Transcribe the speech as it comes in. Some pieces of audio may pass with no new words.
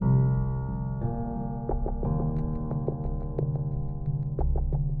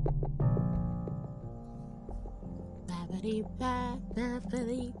Hey,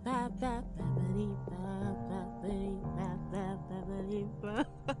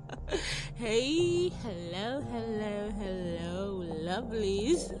 hello,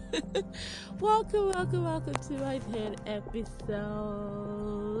 lovelies. welcome to my third episode.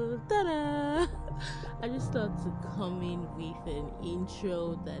 Ta-da! I just thought to come in with an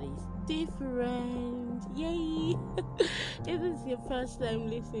intro that is different. Yay! If this is your first time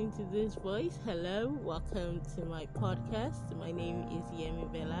listening to this voice, hello, welcome to my podcast. My name is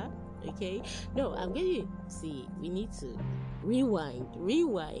Yemi Bella. Okay, no, I'm going to see. We need to rewind.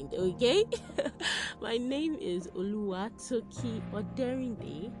 Okay, my name is Oluwatoki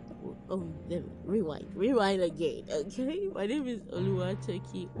Oderinde. Then rewind again. Okay, my name is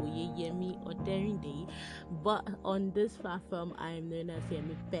Oluwatoki Oyeyemi Oderinde, but on this platform, I am known as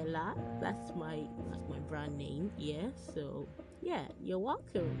Yemi Bella. That's my brand name. Yeah, so. Yeah, you're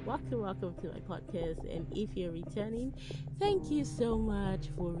welcome to my podcast. And if you're returning, thank you so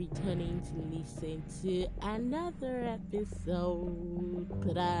much for returning to listen to another episode.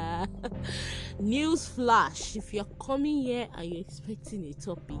 Ta-da! News flash: if you're coming here and you're expecting a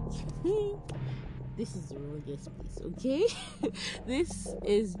topic, this is the wrongest place, okay? This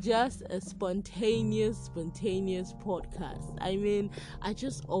is just a spontaneous podcast. I mean, I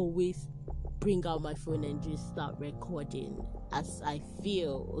just always bring out my phone and just start recording as I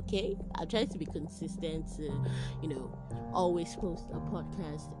feel, okay? I try to be consistent to, always post a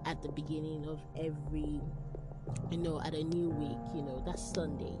podcast at the beginning of every, at a new week, that's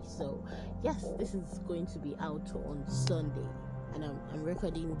Sunday. So, yes, this is going to be out on Sunday. And I'm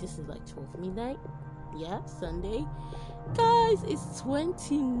recording, this is like 12 midnight. Yeah, Sunday. Guys, it's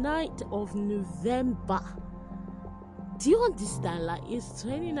 29th of November. Do you understand? Like, it's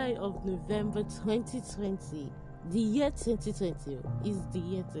 29th of November 2020. The year 2020 is the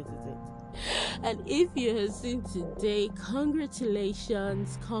year 2020. And if you have seen today,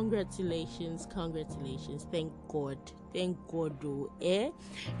 congratulations. Thank God, though. In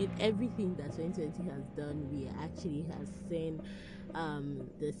everything that 2020 has done, we actually have seen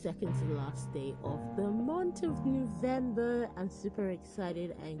the second to last day of the month of November. I'm super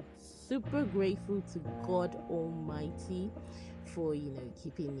excited and super grateful to God Almighty for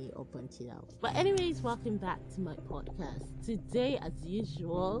keeping me up until now. But anyways, welcome back to my podcast. Today, as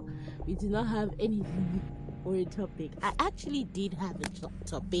usual, we do not have anything or a topic. I actually did have a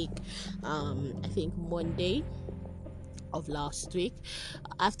topic I think Monday of last week.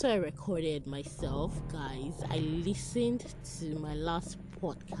 After I recorded myself, guys, I listened to my last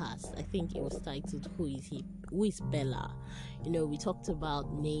podcast. I think it was titled Who is Bella? We talked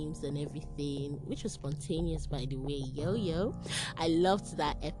about names and everything, which was spontaneous, by the way. Yo, I loved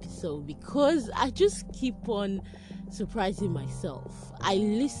that episode because I just keep on surprising myself. I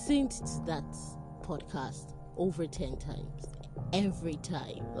listened to that podcast over 10 times every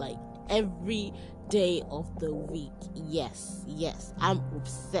time, like every day of the week. Yes, I'm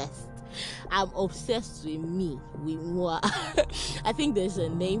obsessed with me, with moi. I think there's a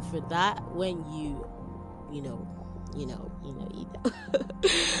name for that when you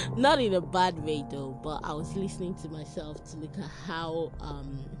not in a bad way though, but I was listening to myself to look at how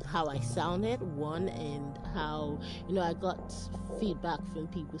I sounded, one, and how I got feedback from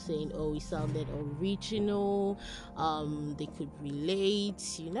people saying, oh, we sounded original, they could relate,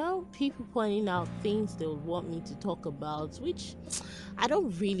 people pointing out things they would want me to talk about, which I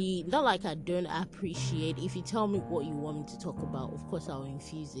don't really, not like I don't appreciate. If you tell me what you want me to talk about, of course I'll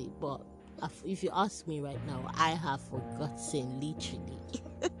infuse it, but if you ask me right now, I have forgotten, literally.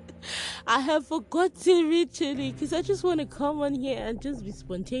 I have forgotten, literally, because I just want to come on here and just be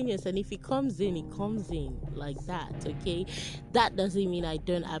spontaneous. And if it comes in like that, okay? That doesn't mean I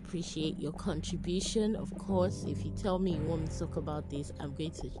don't appreciate your contribution. Of course, if you tell me you want me to talk about this, I'm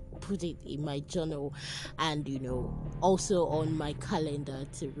going to put it in my journal and, also on my calendar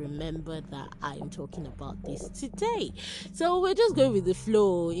to remember that I am talking about this today. So we're just going with the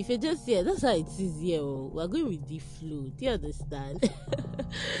flow. If you're just here, that's how it is here. We're going with the flow. Do you understand?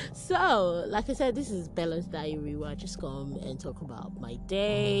 So, like I said, this is Bella's Diary, where I just come and talk about my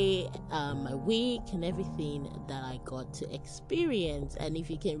day, my week, and everything that I got to experience. And if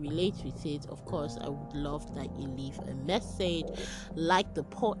you can relate with it, of course, I would love that you leave a message, like the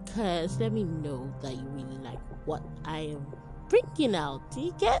podcast. Let me know that you really like what I am bringing out. Do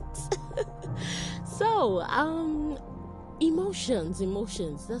you get? So, emotions,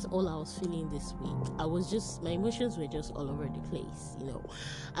 that's all I was feeling this week. My emotions were just all over the place.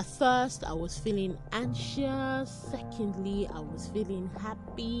 At first I was feeling anxious, secondly I was feeling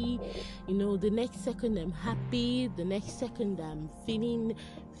happy, the next second I'm happy, the next second I'm feeling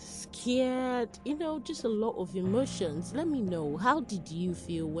scared, just a lot of emotions. Let me know, how did you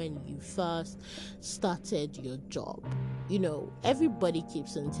feel when you first started your job? Everybody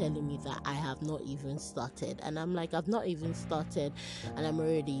keeps on telling me that I have not even started, and I'm like, I've not even started, and I'm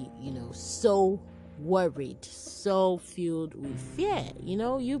already, so worried, so filled with fear.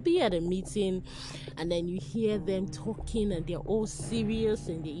 You'll be at a meeting and then you hear them talking and they're all serious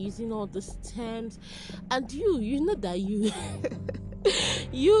and they're using all these terms, and you know that you're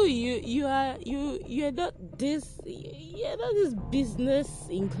not this business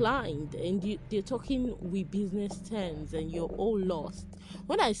inclined, and they're talking with business terms and you're all lost.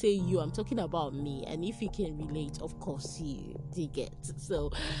 When I say you, I'm talking about me, and if you can relate, of course you get.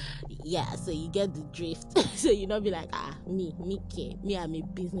 So yeah, so you get the drift. So you not be like, me, I'm a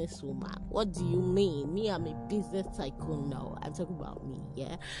businesswoman. What do you mean? Me, I'm a business tycoon. No, I'm talking about me.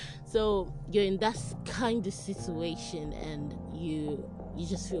 Yeah. So you're in that kind of situation, and you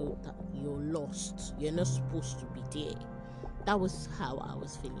just feel that you're lost. You're not supposed to be there. That was how I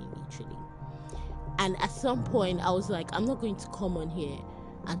was feeling, literally. And at some point, I was like, I'm not going to come on here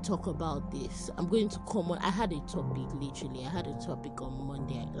and talk about this. I'm going to come on. I had a topic, literally. I had a topic on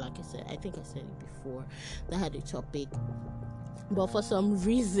Monday. Like I said, I think I said it before. I had a topic. But for some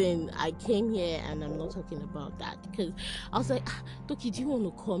reason, I came here and I'm not talking about that, because I was like, Toki, do you want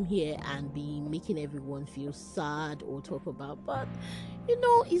to come here and be making everyone feel sad or talk about? But,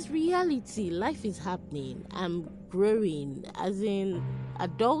 it's reality. Life is happening. I'm growing. As in,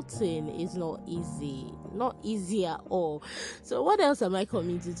 adulting is not easy at all. So what else am I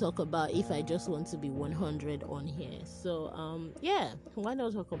coming to talk about if I just want to be 100 on here? So, yeah, why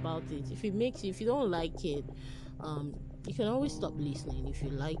not talk about it? If you don't like it, you can always stop listening. If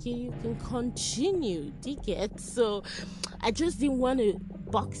you like it, you can continue. Dig it? So I just didn't want to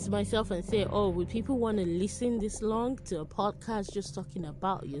box myself and say, would people want to listen this long to a podcast just talking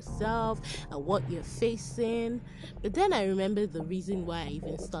about yourself and what you're facing? But then I remembered the reason why I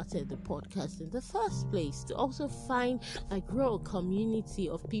even started the podcast in the first place, to also grow a community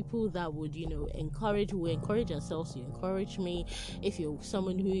of people that would, encourage ourselves. You encourage me. If you're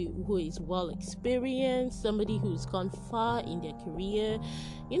someone who is well experienced, somebody who's gone far in their career,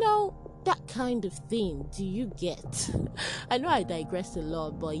 that kind of thing. Do you get? I know I digress a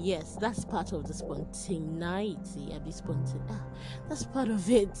lot, but yes, that's part of the spontaneity. That's part of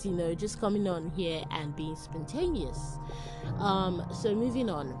it, just coming on here and being spontaneous. So moving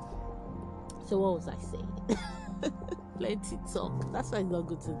on. So what was I saying? Plenty talk. That's why it's not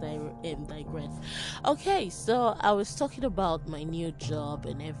good to digress. Okay, so I was talking about my new job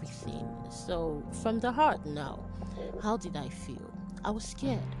and everything. So from the heart now, how did I feel? I was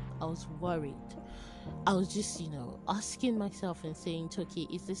scared. I was worried. I was just, asking myself and saying, Toki,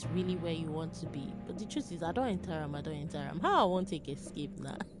 is this really where you want to be? But the truth is, I don't enter them. How I won't take escape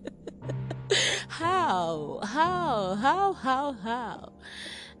now? How?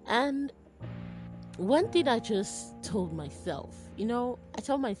 And one thing I just told myself, I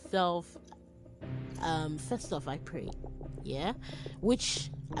told myself, first off, I pray, yeah, which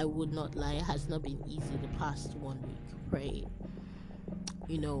I would not lie, has not been easy the past 1 week. Pray,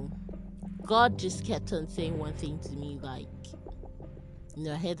 God just kept on saying one thing to me, like,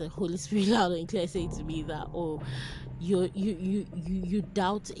 I heard the Holy Spirit loud and clear say to me that, you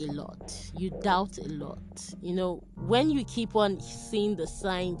doubt a lot. You doubt a lot. When you keep on seeing the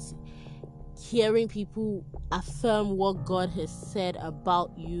signs, hearing people affirm what God has said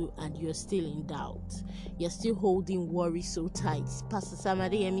about you, and you're still in doubt, you're still holding worry so tight. Pastor Sam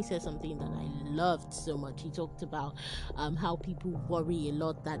Adeyemi said something that I loved so much. He talked about how people worry a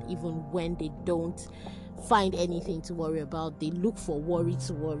lot, that even when they don't find anything to worry about, they look for worry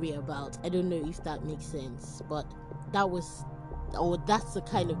to worry about. I don't know if that makes sense, but that's the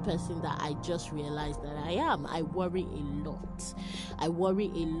kind of person that I just realized that I am. I worry a lot. I worry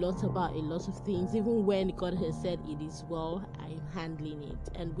a lot about a lot of things. Even when God has said it is well, I'm handling it.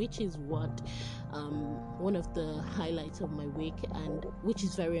 And which is what one of the highlights of my week, and which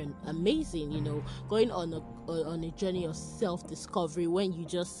is very amazing, going on a journey of self-discovery, when you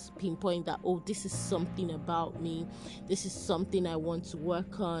just pinpoint that, this is something about me, this is something I want to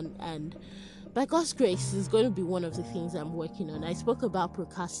work on, and by God's grace, is going to be one of the things I'm working on. I spoke about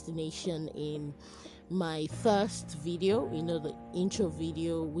procrastination in my first video, the intro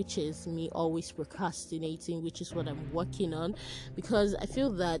video, which is me always procrastinating, which is what I'm working on, because I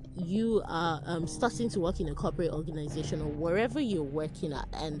feel that you are starting to work in a corporate organization or wherever you're working at,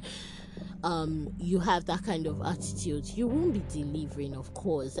 and you have that kind of attitude, you won't be delivering, of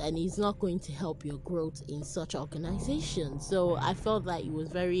course, and it's not going to help your growth in such organizations. So I felt that it was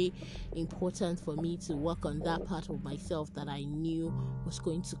very important for me to work on that part of myself that I knew was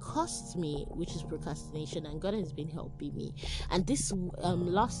going to cost me, which is procrastination, and God has been helping me. And this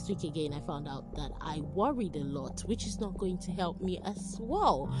last week again, I found out that I worried a lot, which is not going to help me as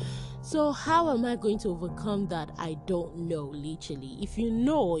well. So how am I going to overcome that? I don't know, literally. If you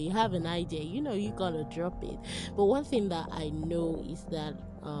know, you have an idea, you gotta drop it. But one thing that I know is that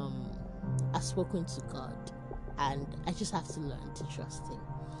I've spoken to God, and I just have to learn to trust Him.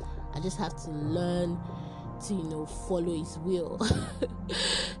 I just have to learn to follow His will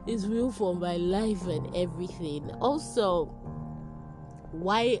His will for my life and everything. Also,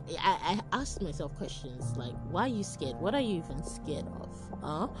 why I asked myself questions like, why are you scared? What are you even scared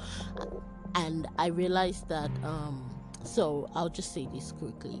of? And I realized that so I'll just say this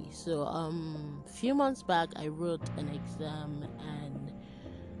quickly. So a few months back, I wrote an exam, and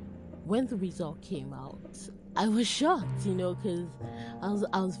when the result came out, I was shocked, because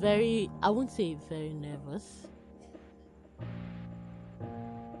I was very, I wouldn't say very nervous,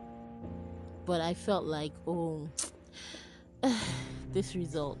 but I felt like, this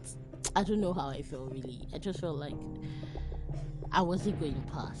result, I don't know how I felt really. I just felt like I wasn't going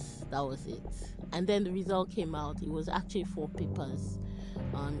to pass. That was it. And then the result came out. It was actually 4 papers.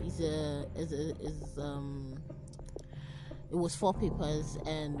 It was 4 papers,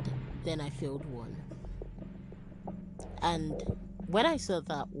 and then I failed one. And when I saw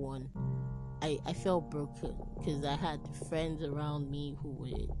that one, I felt broken, because I had friends around me who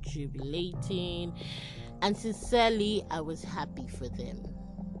were jubilating, and sincerely, I was happy for them.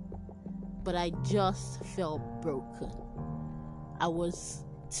 But I just felt broken. I was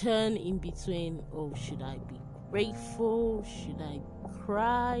torn in between, should I be grateful? Should I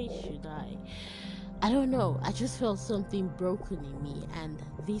cry? I don't know. I just felt something broken in me, and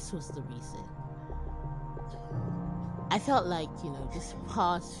this was the reason. I felt like, this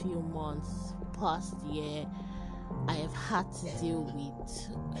past few months, past year, I have had to deal with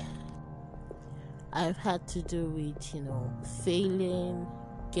failing,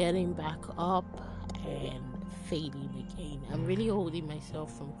 getting back up, and failing again. I'm really holding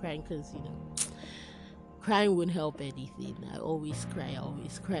myself from crying, because crying won't help anything. I always cry.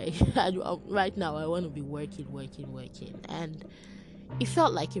 Right now I want to be working, and it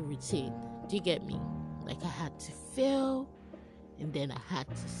felt like a routine. Do you get me? Like I had to fail, and then I had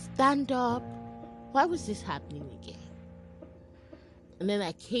to stand up. Why was this happening again? And then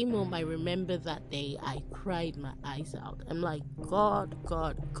I came home. I remember that day I cried my eyes out. I'm like, God,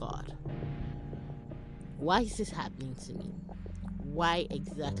 why is this happening to me? Why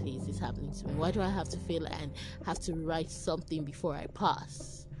exactly is this happening to me? Why do I have to fail and have to write something before I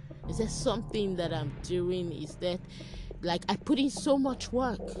pass? Is there something that I'm doing? Is that, like, I put in so much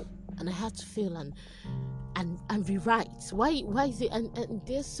work and I have to fail and rewrite? Why is it? And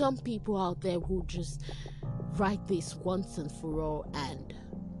there's some people out there who just write this once and for all and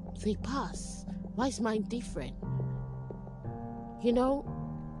they pass. Why is mine different?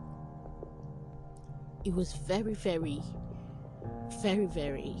 It was very, very, very,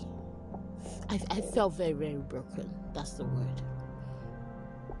 very, I felt very, very broken. That's the word.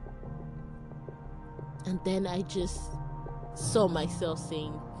 And then I just saw myself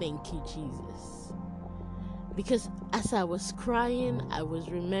saying, thank you, Jesus. Because as I was crying, I was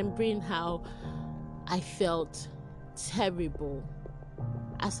remembering how I felt terrible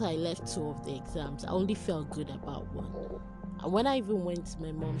after I left 2 of the exams. I only felt good about one. And when I even went to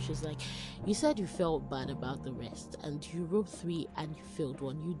my mom, she was like, you said you felt bad about the rest, and you wrote 3 and you failed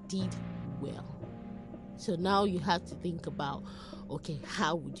 1. You did well. So now you have to think about, okay,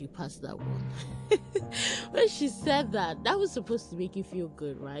 how would you pass that one? When she said that was supposed to make you feel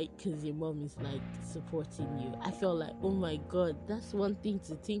good, right? Because your mom is like supporting you. I felt like, oh my God, that's one thing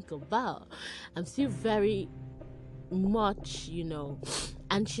to think about. I'm still very much,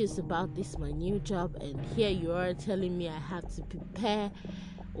 anxious about this, my new job, and here you are telling me I have to prepare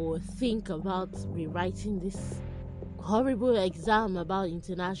or think about rewriting this horrible exam about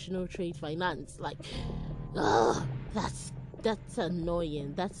international trade finance. Like, that's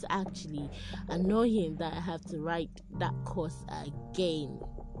annoying. That's actually annoying that I have to write that course again.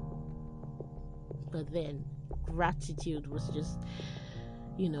 But then gratitude was just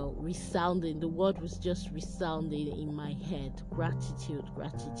resounding. The word was just resounding in my head. Gratitude.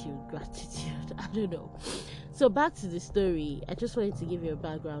 I don't know. So back to the story. I just wanted to give you a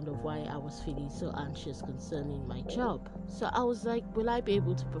background of why I was feeling so anxious concerning my job. So I was like, will I be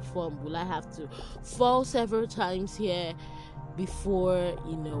able to perform? Will I have to fall several times here before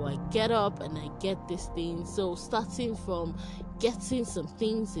I get up and I get this thing. So starting from getting some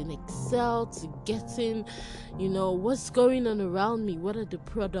things in Excel to getting what's going on around me, what are the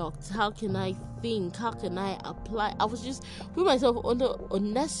products, how can I think, how can I apply. I was just putting myself under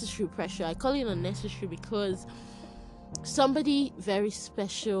unnecessary pressure. I call it unnecessary because somebody very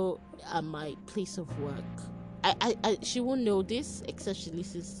special at my place of work, she won't know this except she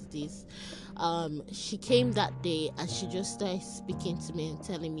listens to this. She came that day and she just started speaking to me and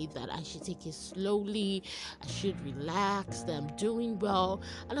telling me that I should take it slowly, I should relax, that I'm doing well.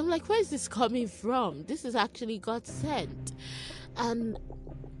 And I'm like, where is this coming from? This is actually God sent. And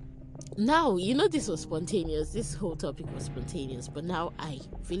now, this was spontaneous. This whole topic was spontaneous, but now I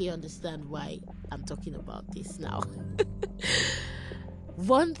really understand why I'm talking about this now.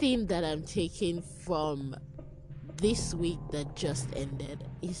 One thing that I'm taking from this week that just ended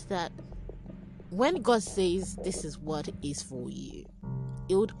is that when God says this is what is for you,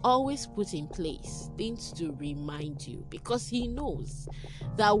 He would always put in place things to remind you, because He knows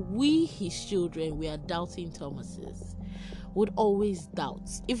that we, His children, we are doubting Thomases, would always doubt.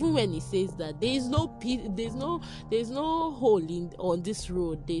 Even when He says that there's no hole on this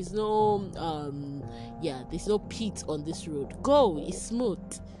road, there's no pit on this road, go, it's smooth.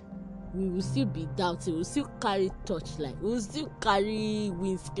 We will still be doubting. We'll still carry torchlight. We'll still carry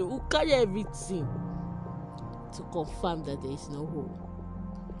windscreen. We'll carry everything to confirm that there is no hole.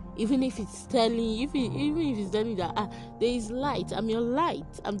 Even if it's telling, even if it's telling that there is light, I'm your light,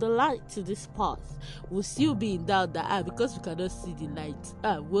 I'm the light to this path, we'll still be in doubt that because we cannot see the light,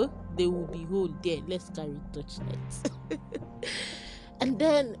 well, there will be hole there. Let's carry torchlight. And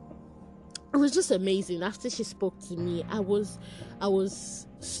then it was just amazing. After she spoke to me, I was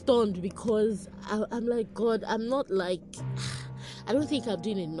stunned, because I'm like, God, I'm not like, I don't think I'm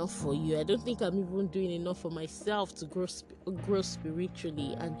doing enough for you. I don't think I'm even doing enough for myself to grow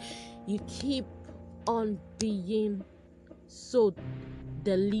spiritually. And you keep on being so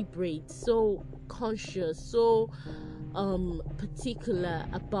deliberate, so conscious, so particular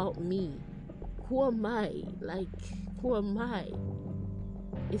about me. Who am I? Like, who am I?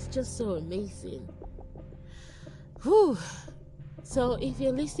 It's just so amazing. Whew. So if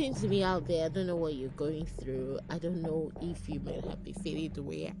you're listening to me out there, I don't know what you're going through. I don't know if you might have been feeling the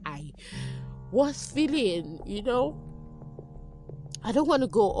way I was feeling, I don't want to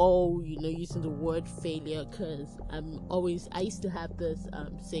go all, using the word failure, because I used to have this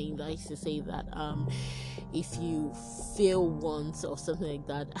saying that I used to say that if you fail once or something like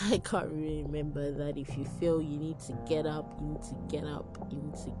that, I can't really remember that. If you fail, you need to get up, you need to get up, you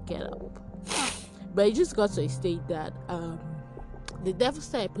need to get up. But it just got to a state that the devil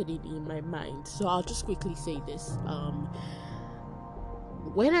started putting it in my mind. So I'll just quickly say this.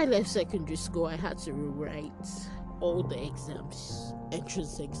 When I left secondary school, I had to rewrite all the exams,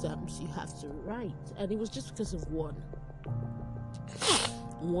 entrance exams you have to write, and it was just because of one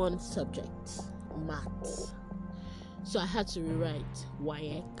subject, maths. So I had to rewrite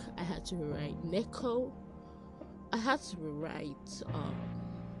WAEC, I had to rewrite NECO, I had to rewrite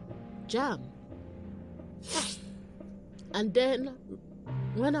JAM. And then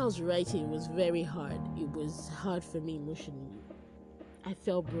when I was writing, it was very hard. It was hard for me emotionally. I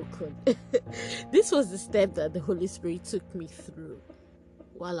felt broken. This was the step that the Holy Spirit took me through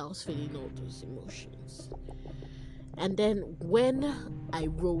while I was feeling all those emotions. And then when I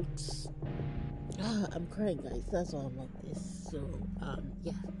wrote, I'm crying, guys, that's why I'm like this. So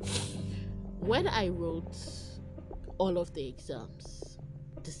when I wrote all of the exams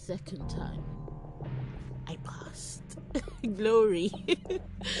the second time, I passed. Glory.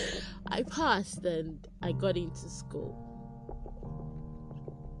 I passed and I got into school.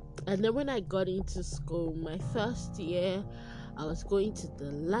 And then when I got into school, my first year, I was going to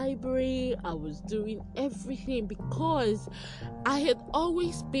the library, I was doing everything, because I had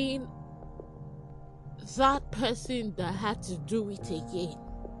always been that person that had to do it again.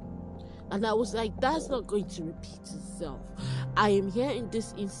 And I was like, that's not going to repeat itself. I am here in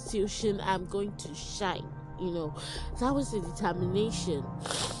this institution, I'm going to shine. That was the determination.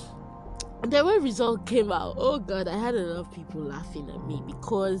 And then when result came out, oh God, I had a lot of people laughing at me,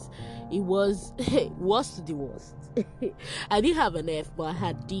 because it was worst to the worst. I didn't have an F, but I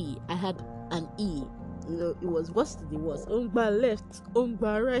had D. I had an E. It was worst to the worst. On my left, on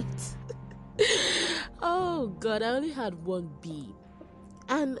my right. Oh God, I only had one B.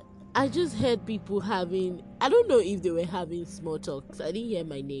 And I just heard people having, I don't know if they were having small talks. I didn't hear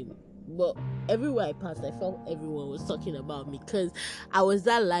my name but everywhere I passed, I felt everyone was talking about me because I was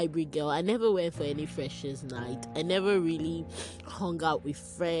that library girl. I never went for any freshers night. I never really hung out with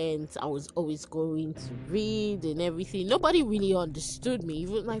friends. I was always going to read and everything. Nobody really understood me,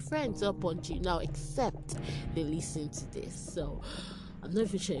 even my friends up until now, except they listen to this. So I'm not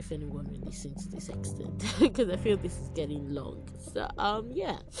even sure if anyone will listen to this extent because I feel this is getting long. So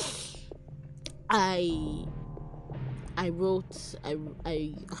yeah, I wrote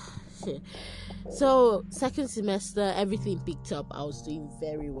I so second semester everything picked up. I was doing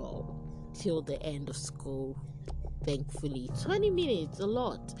very well till the end of school, thankfully. 20 minutes, a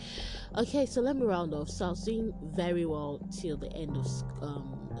lot. Okay, so let me round off. So I was doing very well till the end of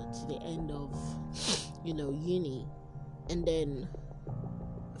uni, and then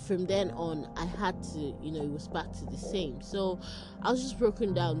from then on I had to, it was back to the same. So I was just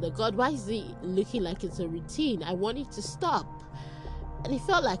broken down. God, why is it looking like it's a routine? I want it to stop. And it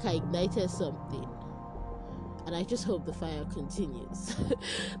felt like I ignited something. And I just hope the fire continues.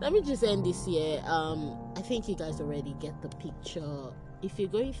 Let me just end this here. I think you guys already get the picture. If you're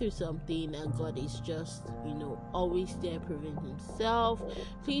going through something and God is just, always there proving himself,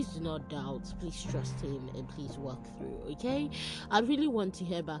 please do not doubt. Please trust him and please walk through, okay? I really want to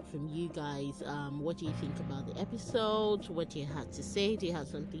hear back from you guys. What do you think about the episode? What do you have to say? Do you have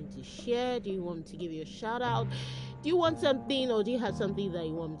something to share? Do you want me to give you a shout out? Do you want something, or do you have something that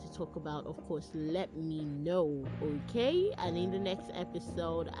you want me to talk about? Of course, let me know, okay? And in the next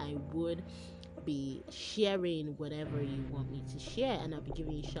episode, I would be sharing whatever you want me to share, and I'll be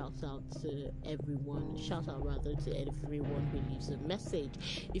giving shout out to everyone who leaves a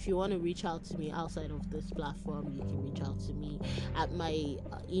message. If you want to reach out to me outside of this platform, you can reach out to me at my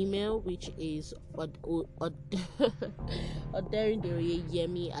email, which is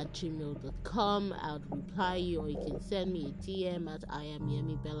oderindeyemi@gmail.com. I'll reply you, or you can send me a DM at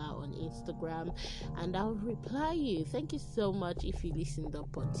IamYemiBella on Instagram, and I'll reply you. Thank you so much if you listened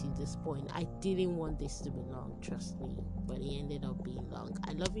up until this point. I didn't want this to be long, trust me, but it ended up being long.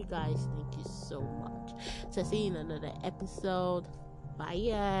 I love you guys. Thank you so much. So see you in another episode.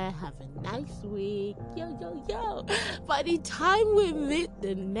 Bye. Have a nice week. Yo. By the time we meet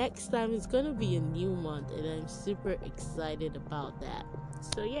the next time, it's gonna be a new month, and I'm super excited about that.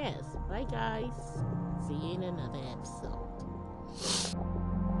 So yes, bye guys. See you in another episode.